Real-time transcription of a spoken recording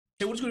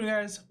Hey, what's going on,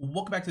 guys?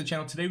 Welcome back to the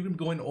channel. Today we're going to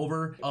be going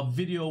over a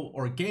video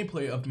or a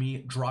gameplay of me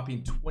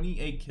dropping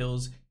 28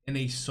 kills in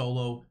a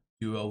solo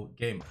duo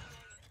game.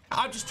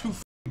 I'm just too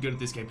good at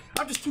this game.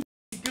 I'm just too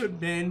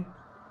good, man.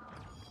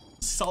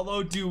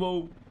 Solo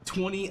duo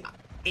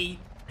 28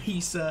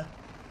 pizza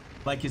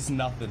like it's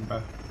nothing,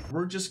 bro.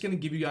 We're just going to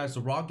give you guys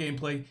the raw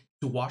gameplay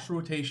to watch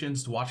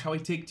rotations, to watch how I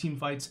take team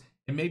fights,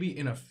 and maybe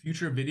in a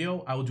future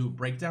video I will do a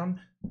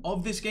breakdown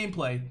of this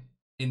gameplay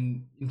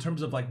in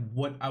terms of like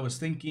what I was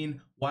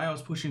thinking, why I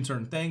was pushing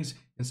certain things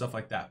and stuff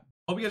like that.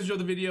 Hope you guys enjoyed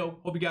the video.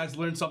 Hope you guys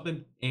learned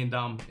something, and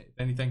if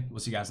anything,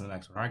 we'll see you guys in the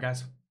next one. All right,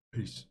 guys,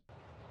 peace.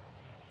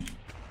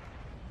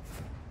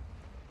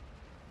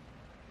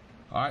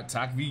 All right,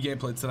 TAC V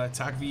gameplay today.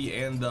 TAC V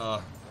and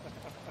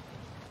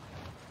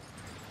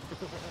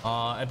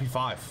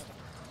MP5.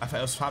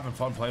 I was having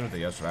fun playing with it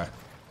yesterday.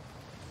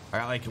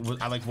 I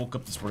woke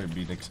up this morning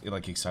being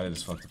like excited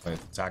as fuck to play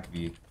with TAC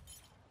V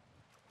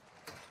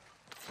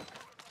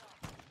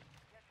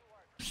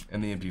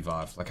and the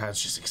MP5. Like, I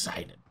was just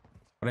excited.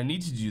 What I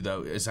need to do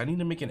though is I need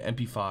to make an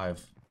MP5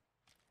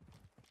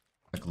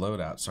 like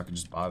loadout so I can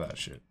just buy that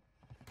shit.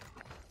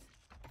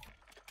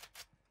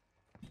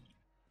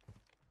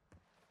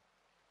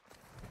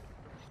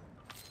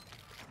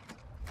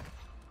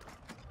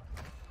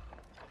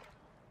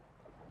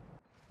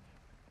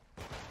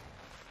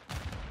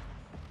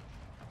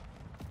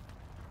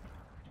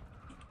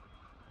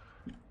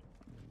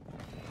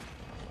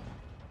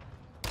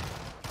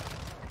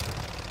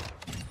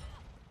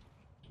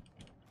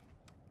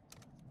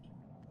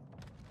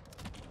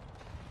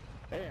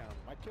 Damn,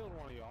 I killed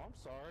one of y'all. I'm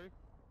sorry.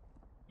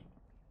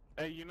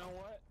 Hey, you know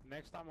what?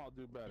 Next time I'll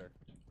do better.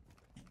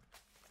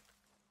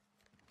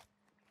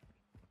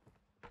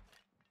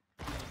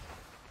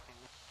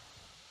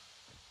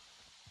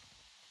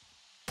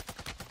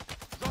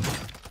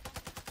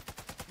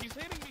 He's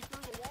hitting me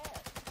through the wall.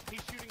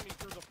 He's shooting me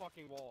through the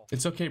fucking wall.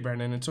 It's okay,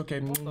 Brandon. It's okay.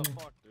 What the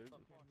fuck, dude?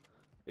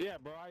 Yeah,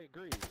 bro, I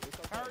agree. It's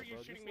okay, How are you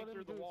bro. shooting Just me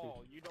through the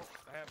wall? You don't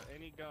have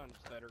any guns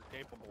that are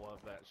capable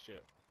of that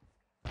shit.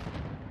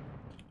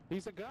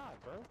 He's a god,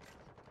 bro.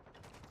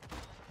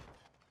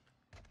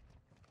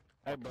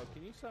 Hey, bro,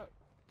 can you stop?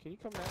 Can you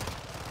come down?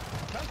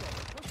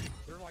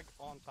 They're like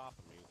on top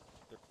of me.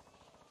 They're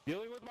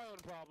Dealing with my own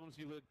problems,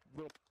 you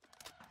little.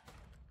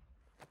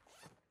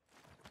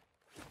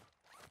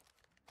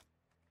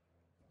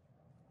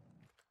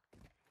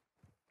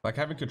 Like,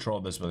 having control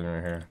of this building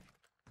right here.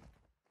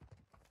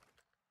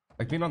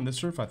 Like, being on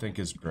this roof, I think,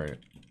 is great.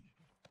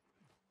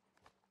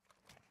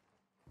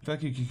 I feel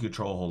like you can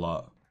control a whole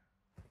lot.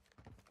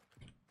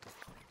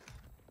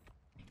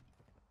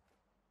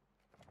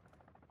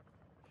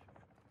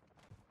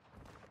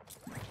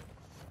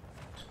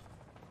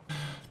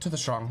 To the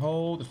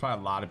stronghold. There's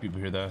probably a lot of people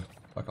here, though.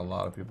 Like, a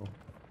lot of people.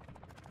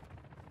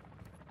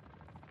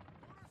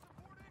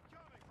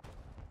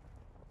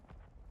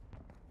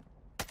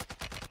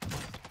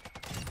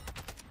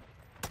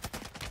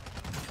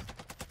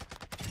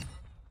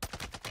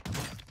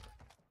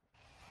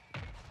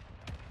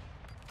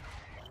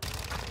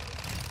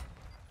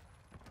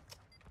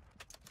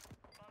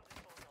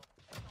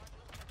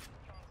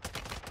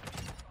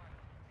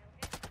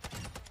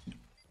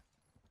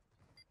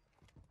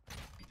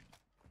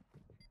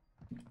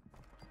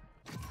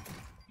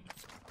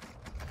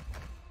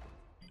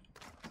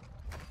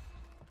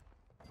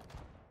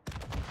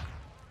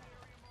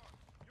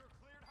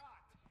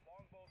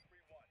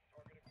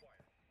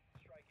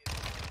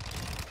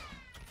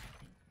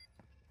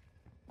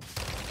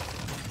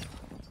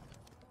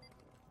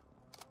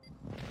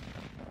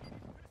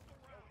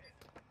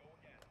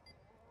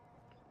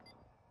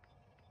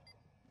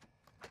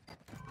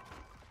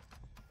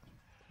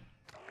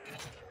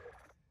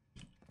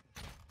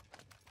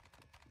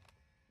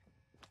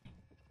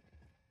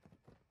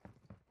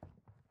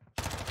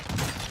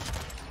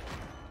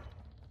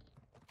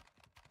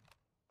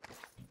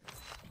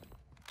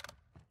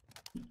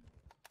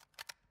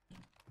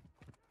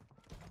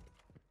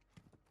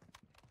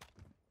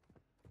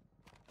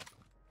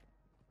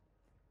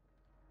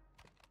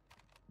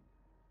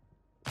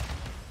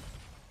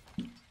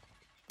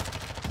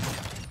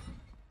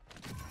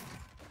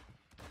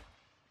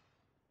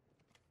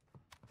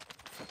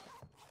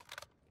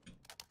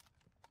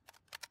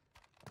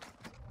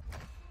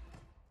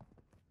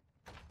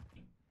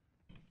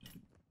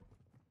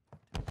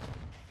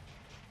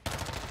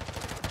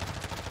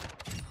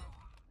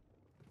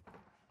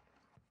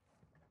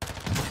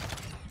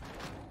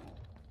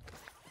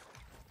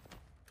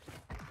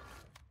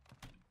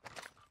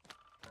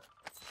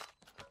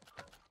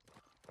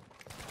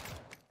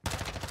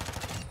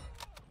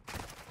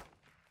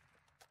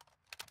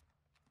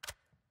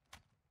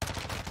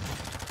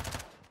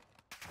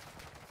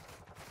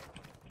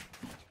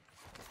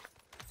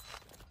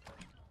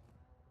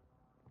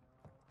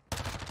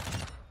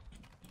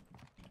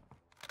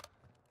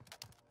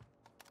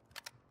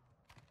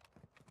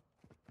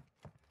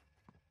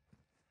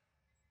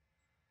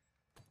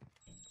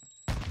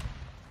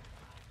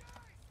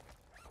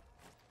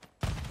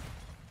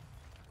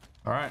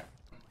 All right.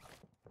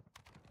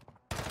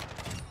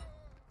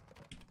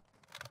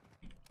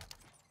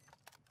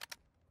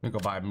 Let me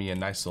go buy me a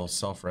nice little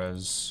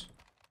self-res.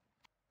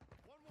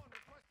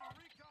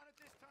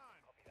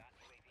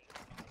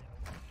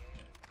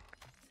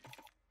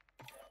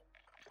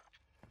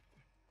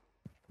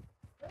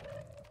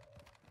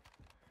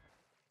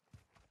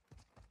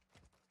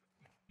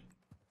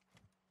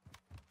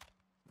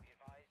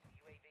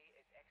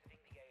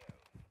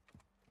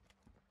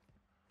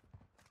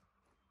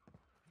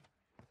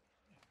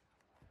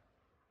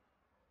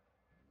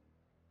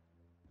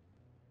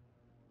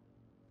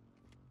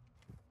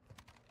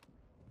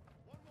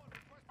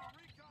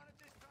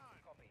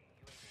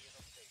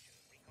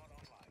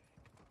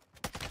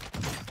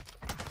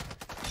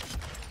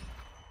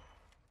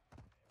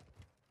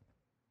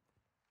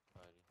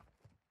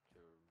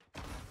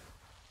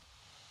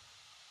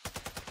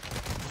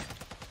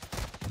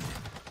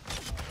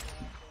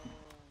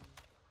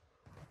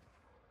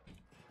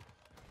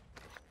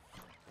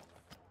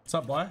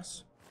 What's up,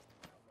 boys?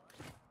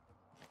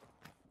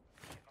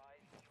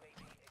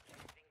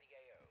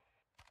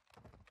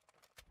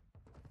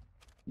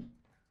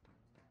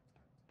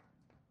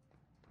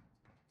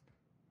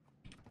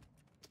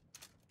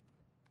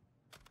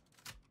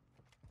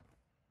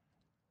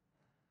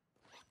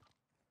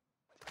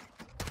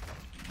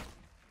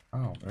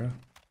 Oh, bro.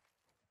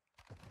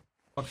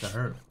 Fuck that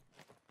hurt.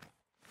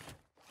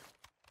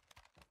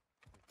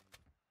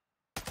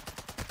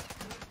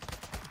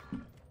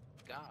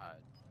 God.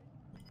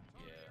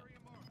 Yeah.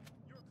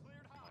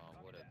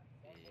 What a bitch.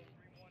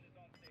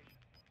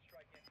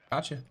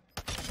 Gotcha.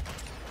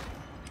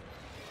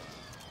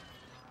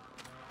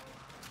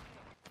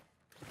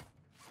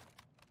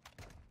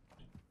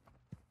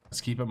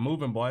 Let's keep it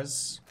moving,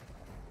 boys.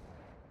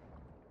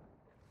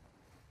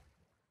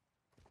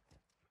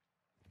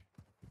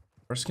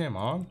 First game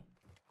on?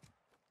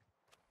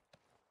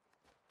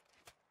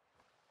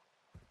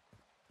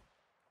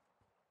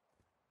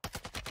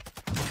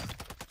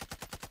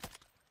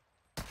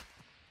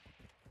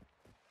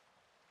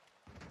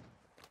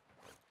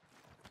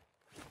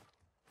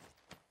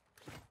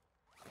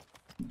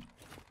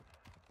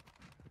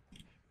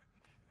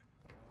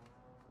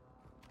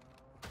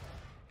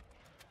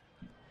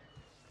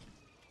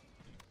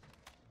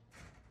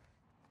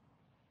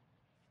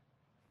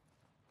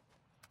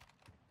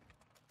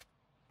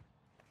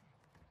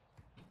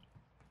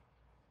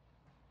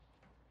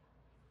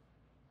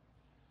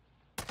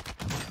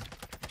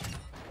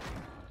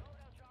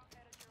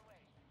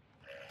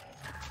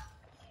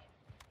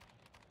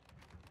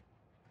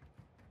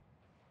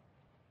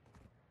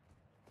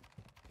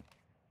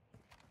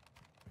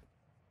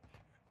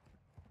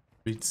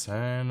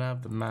 Return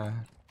of the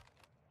man.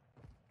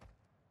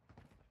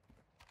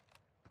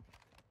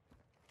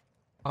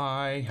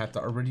 I had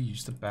to already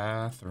use the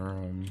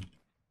bathroom.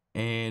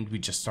 And we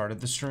just started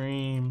the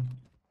stream.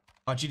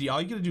 GD,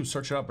 all you gotta do is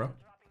search it up, bro.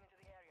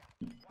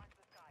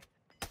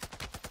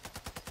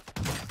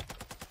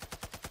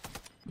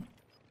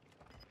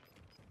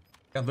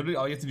 Yeah, literally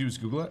all you have to do is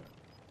Google it.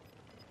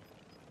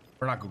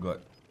 Or not Google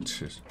it.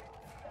 Just.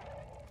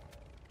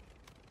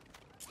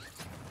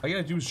 All you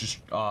gotta do is just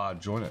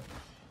join it.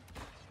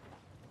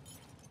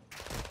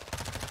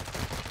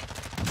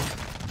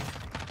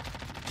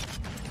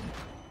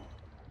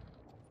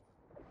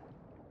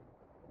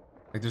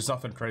 Like, there's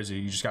nothing crazy.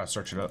 You just gotta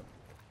search it up.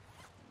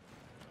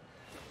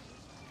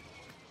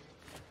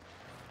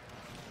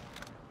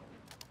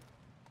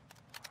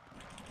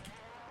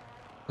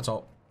 That's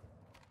all.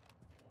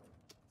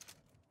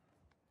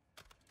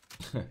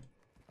 You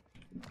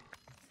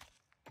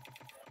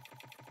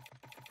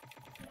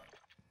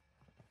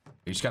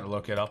just gotta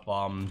look it up.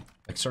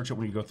 Like, search it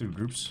when you go through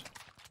groups.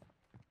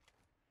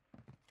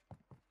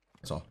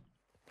 That's all.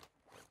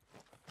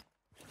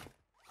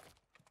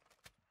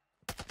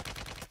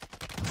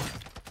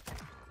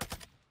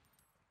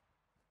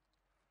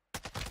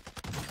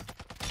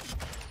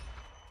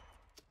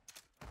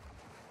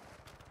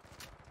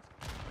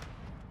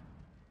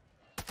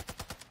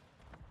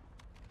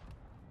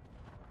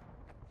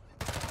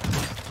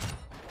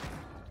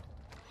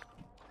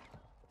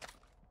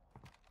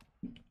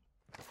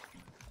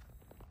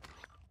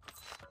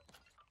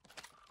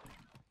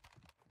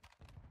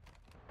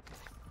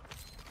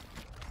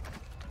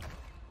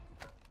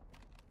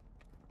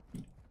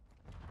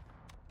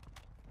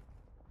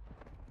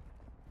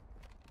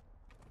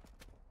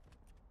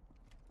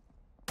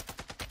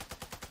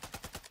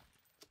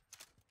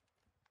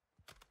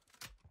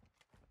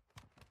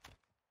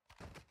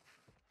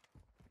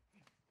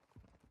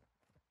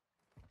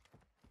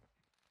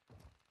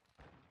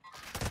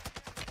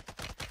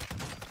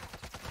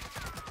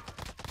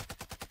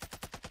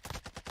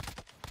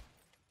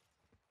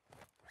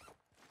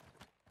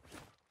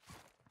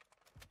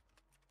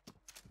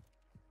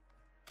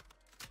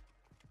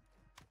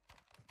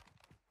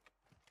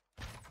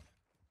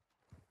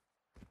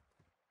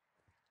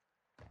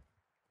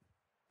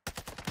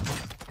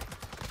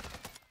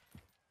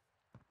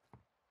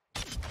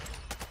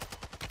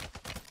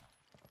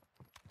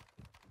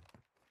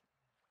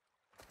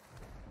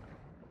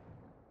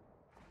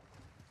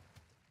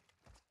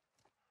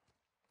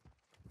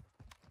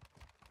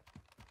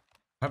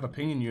 I have a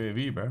ping in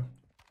UAV, bro.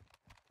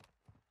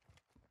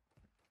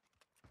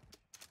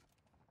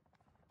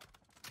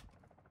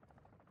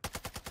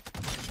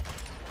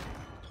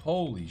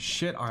 Holy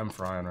shit, I'm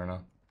frying right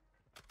now.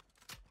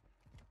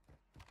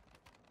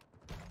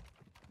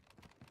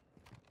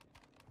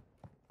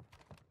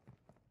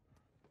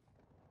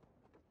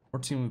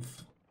 Team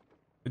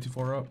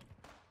 54 up.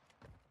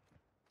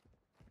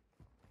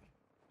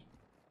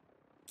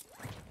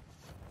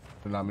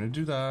 They're not going to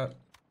do that.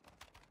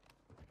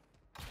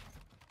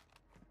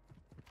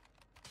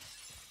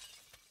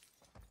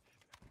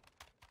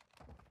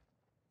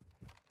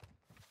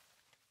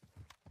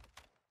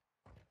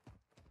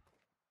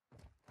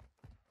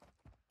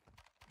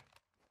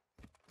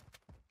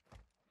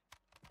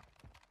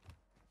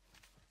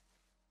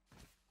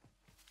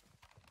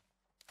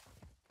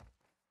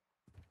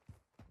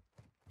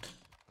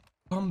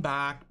 Come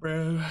back,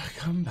 bro.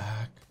 Come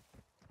back.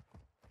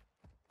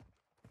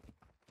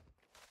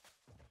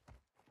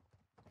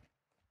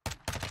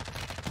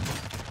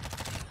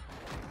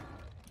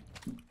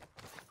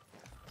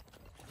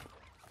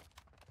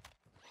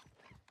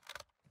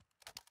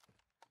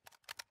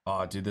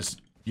 Oh, dude, this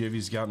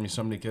UAV's got me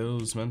so many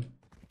kills, man.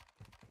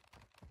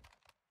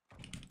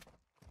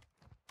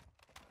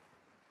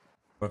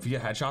 But if you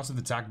get headshots with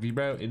the TAC V,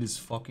 bro, it is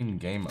fucking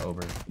game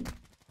over.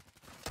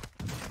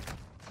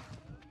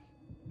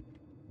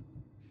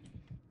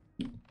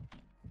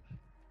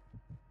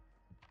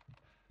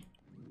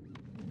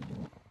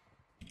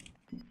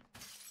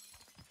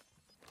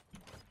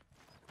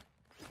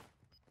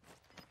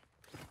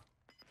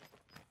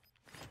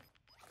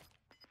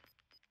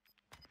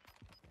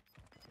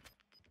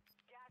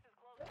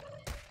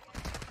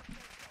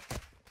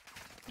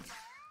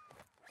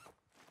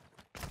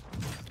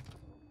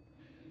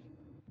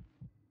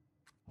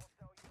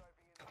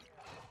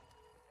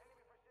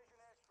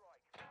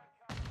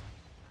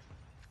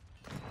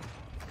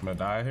 I'm gonna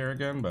die here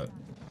again, but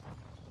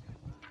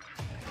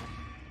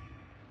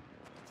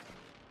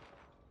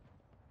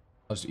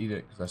I'll just eat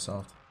it because that's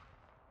soft.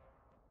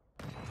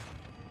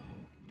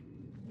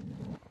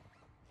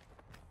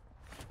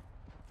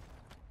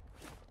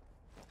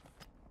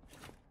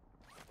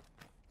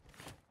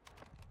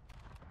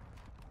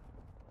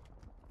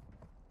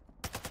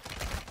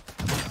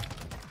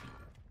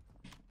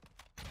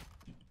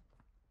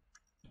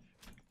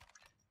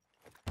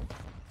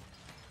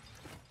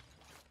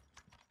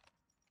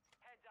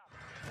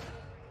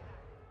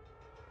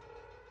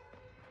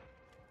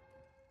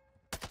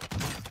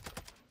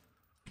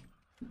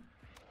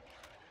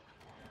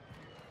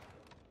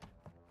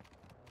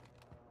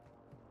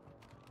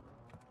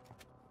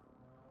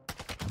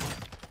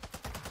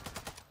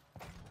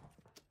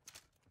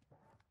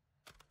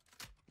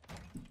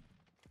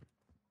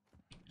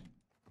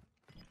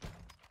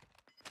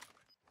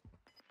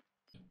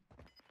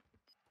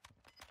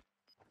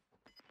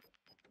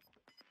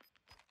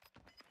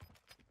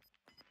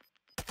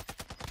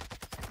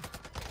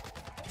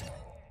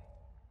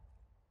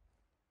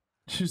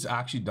 She's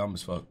actually dumb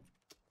as fuck.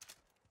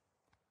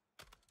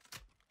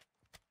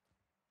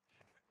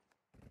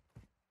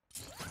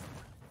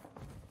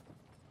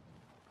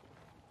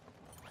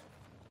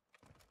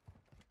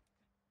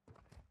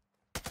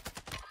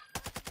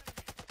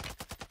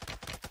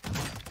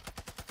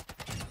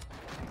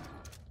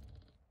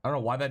 I don't know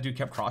why that dude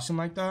kept crossing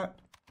like that.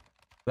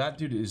 That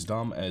dude is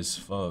dumb as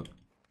fuck.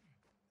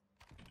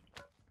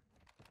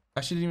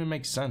 That shit didn't even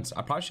make sense.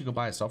 I probably should go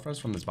buy a self-res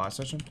from this buy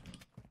session.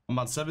 I'm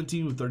on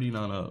 17 with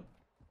 39 up.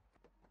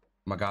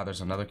 Oh my god, there's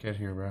another kid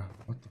here, bro.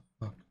 What the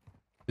fuck?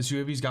 This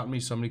UAV's gotten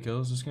me so many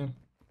kills this game.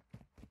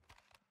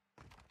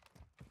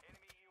 Enemy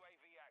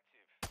UAV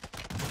active.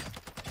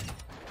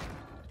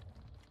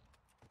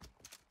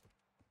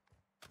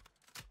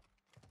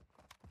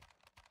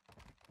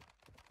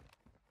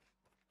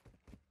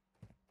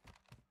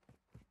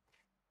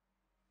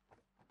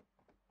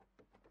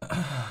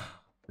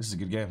 This is a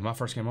good game. My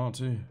first game on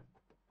too.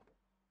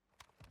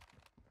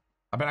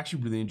 I've been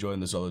actually really enjoying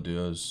the solo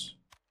duos.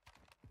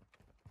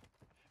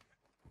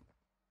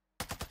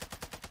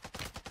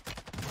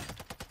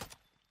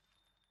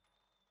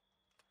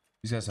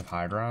 These guys have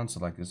high ground, so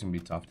like this is gonna be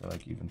tough to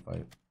like even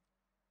fight.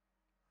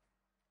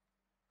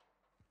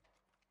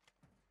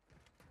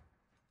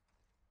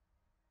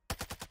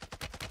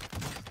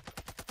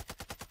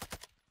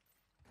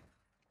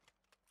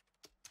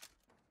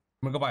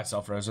 I'm gonna go buy a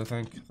self-res, I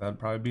think. That'd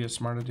probably be a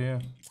smart idea.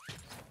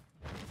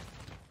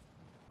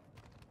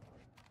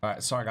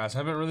 Alright, sorry guys. I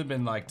haven't really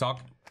been like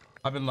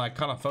I've been like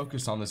kind of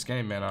focused on this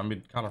game, man. I've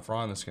been kind of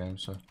frying this game,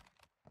 so.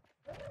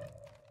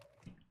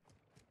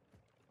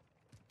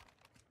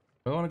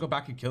 I want to go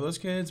back and kill those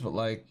kids, but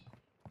like,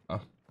 they're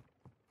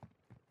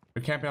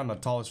camping on the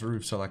tallest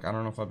roof, so like, I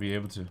don't know if I'll be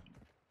able to.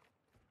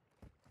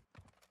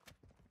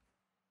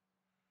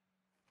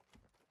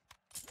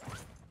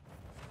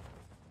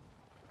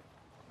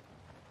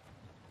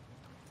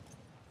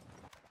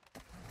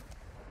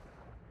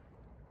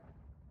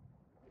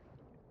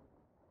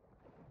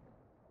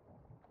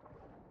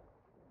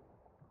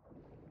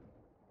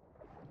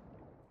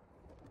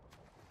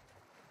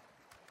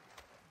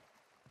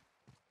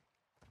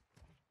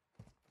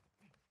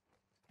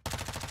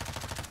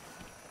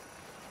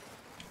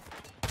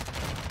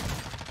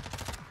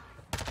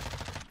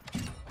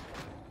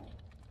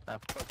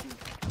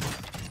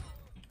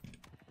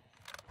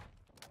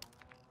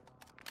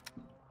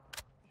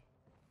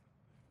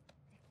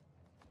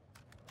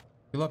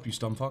 Heal up, you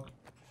dumb fuck.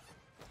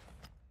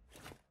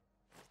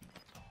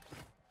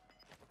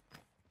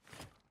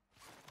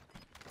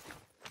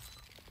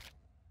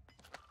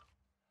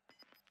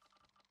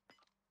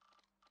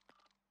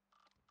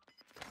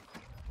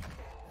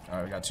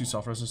 Alright, we got 2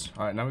 self-roses.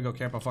 Alright, now we go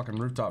camp a fucking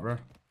rooftop, bro.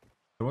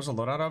 There was a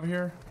loadout over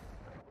here.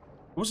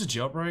 It was a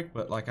jailbreak,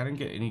 but like I didn't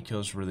get any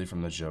kills really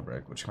from the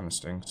jailbreak, which kind of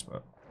stinks,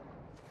 but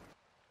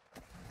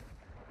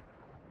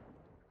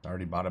I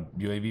already bought a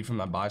UAV from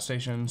that buy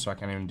station, so I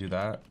can't even do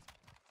that.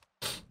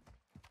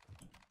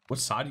 What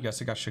side do you guys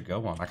think I should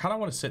go on? I kind of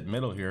want to sit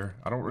middle here.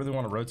 I don't really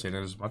want to rotate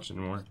it as much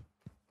anymore.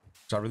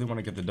 So I really want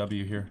to get the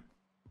W here.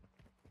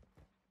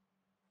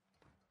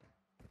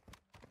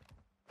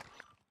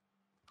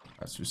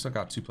 Alright, so we still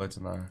got 2 plates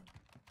in there.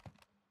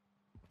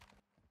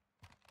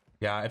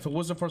 Yeah, if it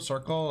wasn't for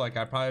circle, like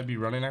I'd probably be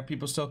running at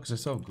people still because I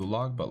still have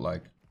gulag, but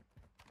like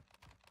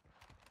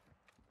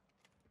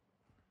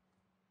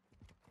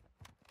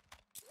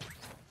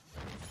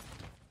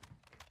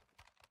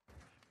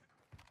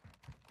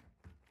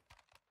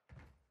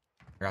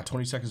I got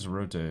 20 seconds to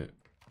rotate.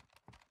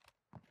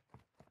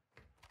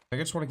 I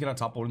just want to get on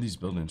top of one of these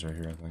buildings right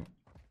here, I think.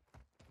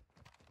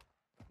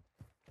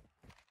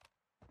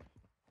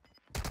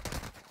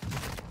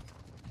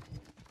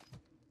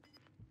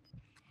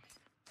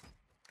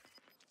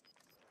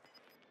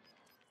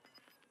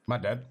 Am I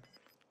dead?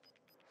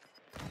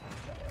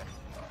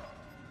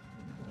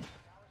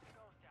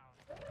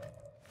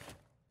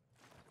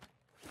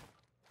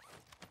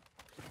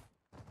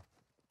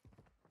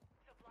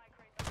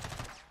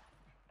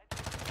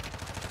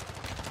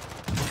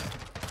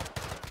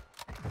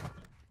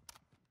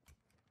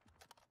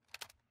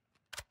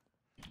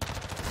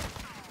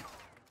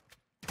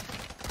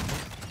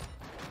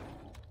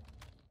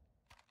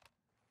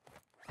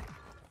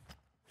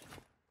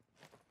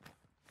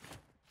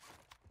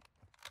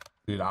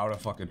 Dude, I would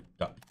have fucking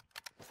done.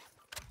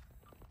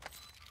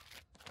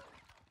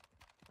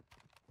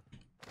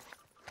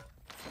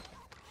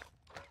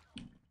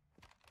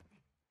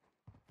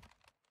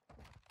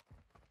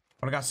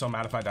 I would have got so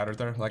mad if I died right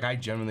there. Like, I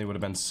genuinely would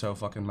have been so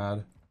fucking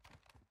mad.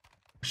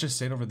 I should have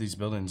stayed over these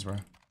buildings, bro.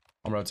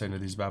 I'm rotating to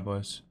these bad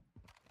boys.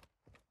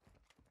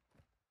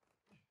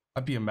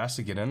 I'd be a mess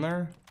to get in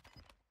there.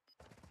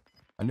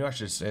 I knew I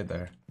should have stayed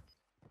there.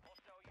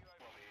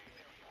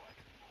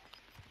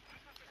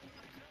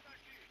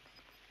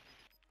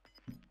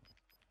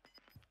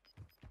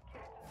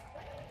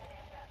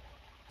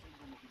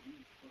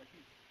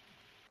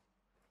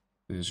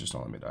 Please just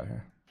don't let me die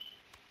here.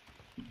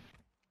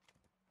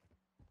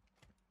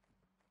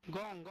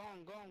 Gone,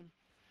 gone, gone.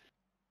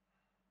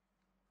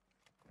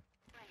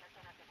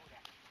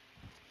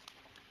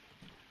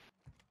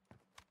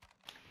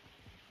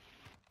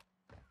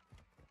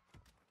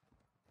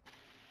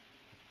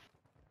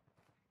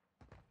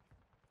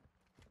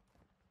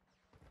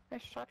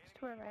 There's trucks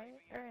to our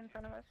right, or in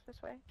front of us,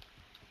 this way.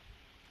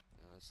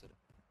 That's it.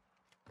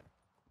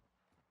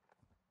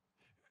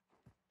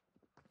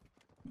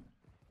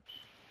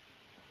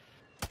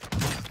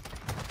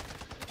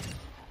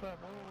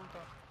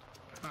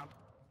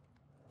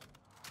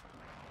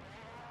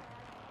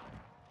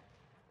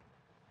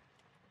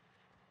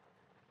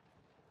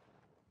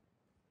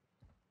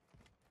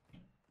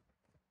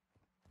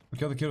 We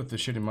killed the kid with the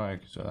shitty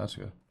mic, so that's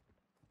good.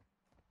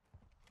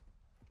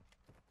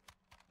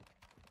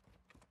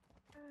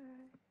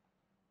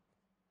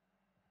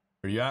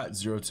 Where you at?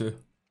 02. Do you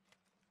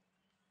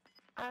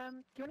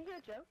want to hear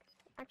a joke,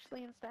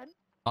 actually, instead?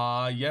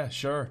 Yeah,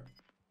 sure.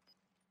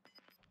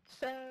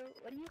 So,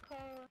 what do you call...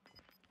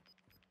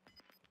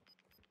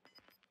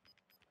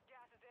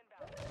 Gas is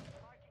inbound.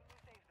 Marking new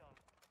safe zone.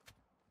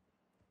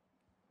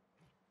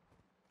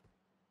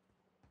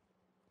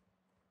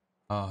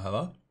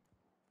 Hello?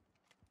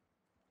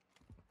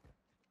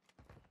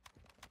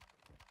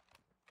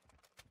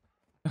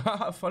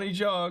 Funny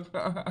joke.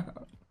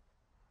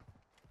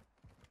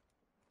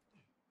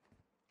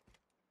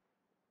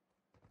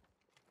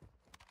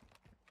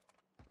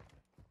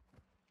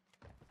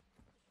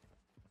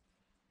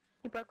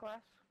 He broke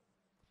glass.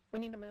 We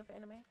need to move,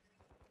 enemy.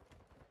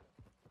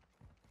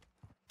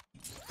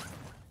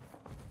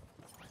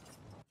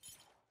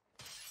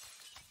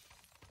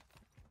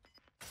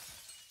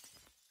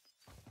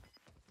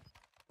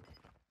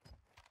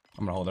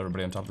 I'm gonna hold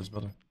everybody on top of this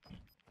building.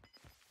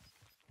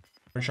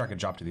 Pretty sure I could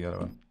drop to the other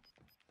one.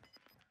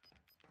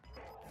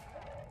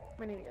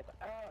 We need to get...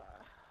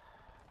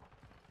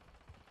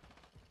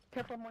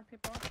 Careful, more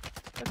people.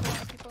 There's a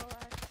lot of people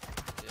alive.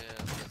 Yeah,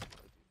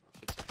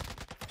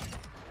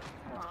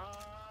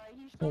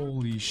 that's He's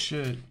Holy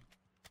shit.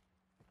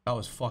 That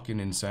was fucking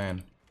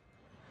insane.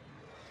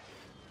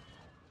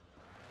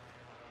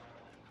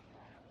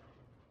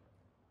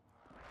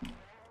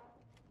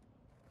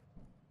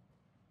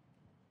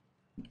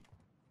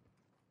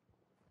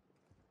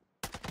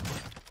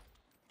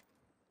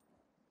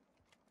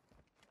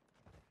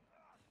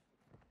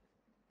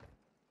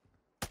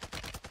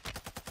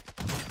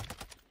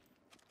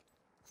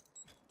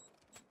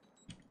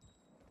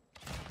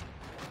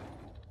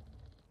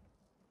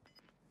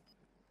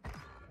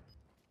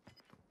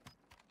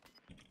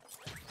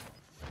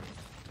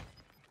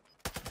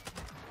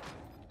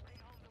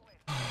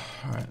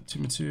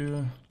 Team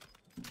 2.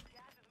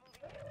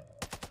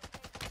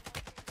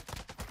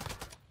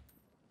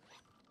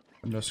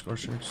 No score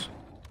streaks.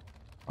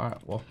 Alright,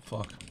 well,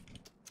 fuck.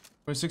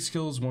 26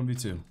 kills,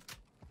 1v2.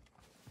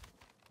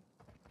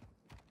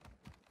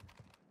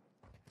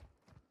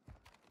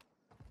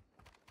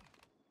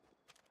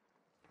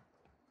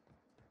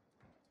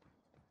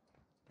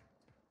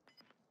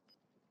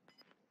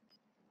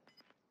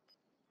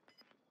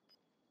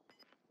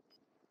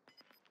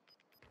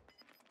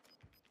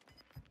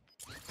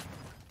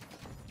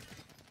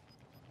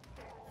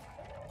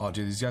 Oh,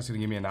 dude, these guys gonna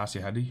give me a nasty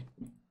heady.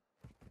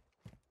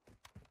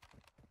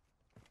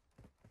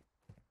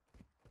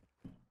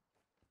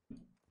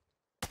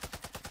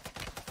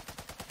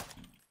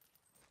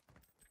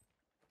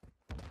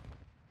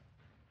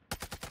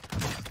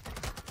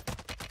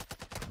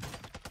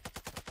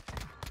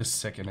 Just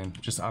sickening.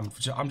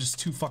 I'm just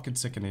too fucking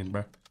sickening,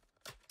 bro.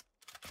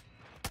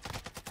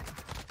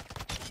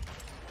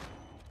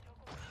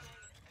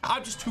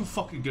 I'm just too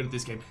fucking good at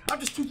this game.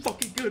 I'm just too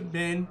fucking good,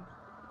 man.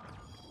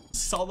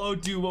 Solo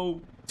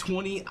duo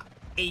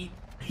 28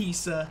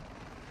 pizza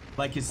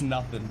like it's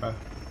nothing, bro.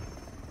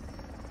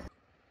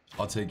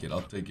 I'll take it.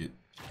 I'll take it.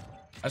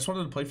 I just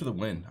wanted to play for the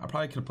win. I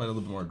probably could have played a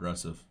little bit more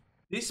aggressive.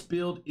 This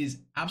build is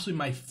absolutely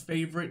my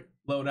favorite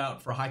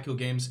loadout for high kill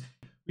games.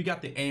 We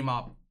got the aim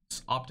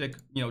optic,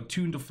 you know,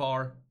 tuned to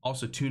far,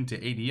 also tuned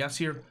to ADS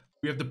here.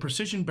 We have the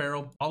precision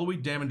barrel, all the way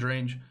damage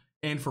range,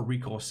 and for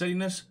recoil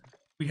steadiness.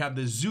 We have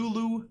the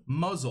Zulu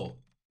muzzle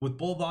with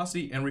bullet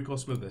velocity and recoil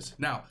smoothness.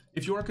 Now,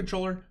 if you're a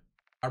controller,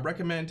 I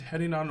recommend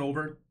heading on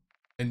over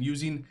and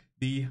using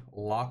the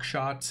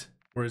Lockshot,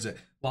 where is it?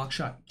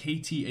 Lockshot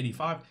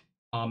KT85.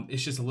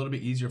 It's just a little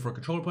bit easier for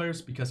controller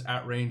players because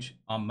at range,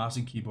 mouse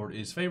and keyboard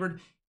is favored.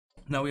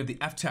 Now we have the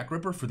F-Tac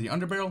Ripper for the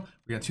underbarrel.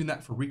 We're gonna tune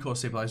that for recoil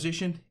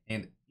stabilization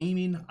and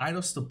aiming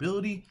idle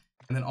stability,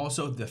 and then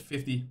also the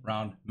 50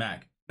 round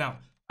mag. Now,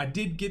 I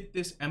did get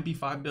this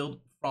MP5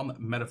 build from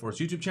Metaphor's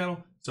YouTube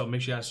channel, so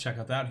make sure you guys check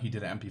out that. He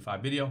did an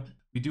MP5 video.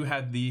 We do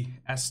have the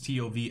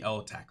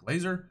STOVL TAC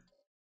laser.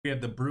 We have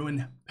the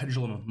Bruin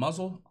pendulum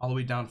muzzle all the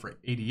way down for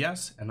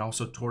ADS and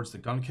also towards the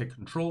gun kick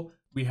control.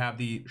 We have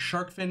the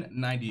Sharkfin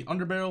 90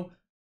 underbarrel.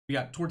 We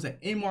got towards the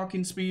aim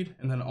locking speed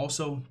and then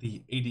also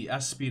the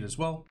ADS speed as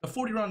well. The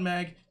 40 round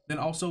mag, then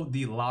also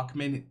the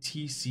Lockman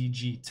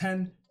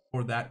TCG10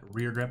 for that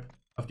rear grip.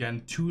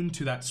 Again, tuned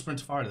to that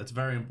sprint fire, that's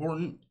very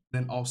important.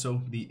 Then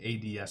also the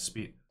ADS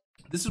speed.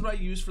 This is what I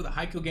use for the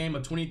high kill game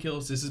of 20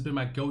 kills. This has been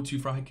my go-to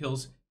for high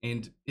kills,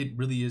 and it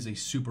really is a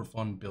super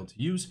fun build to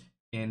use.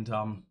 And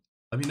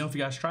let me know if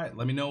you guys try it.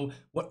 Let me know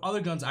what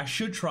other guns I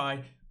should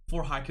try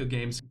for high kill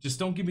games. Just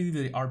don't give me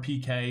the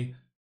RPK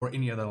or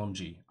any other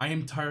LMG. I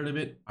am tired of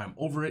it, I'm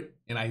over it,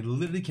 and I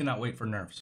literally cannot wait for nerfs.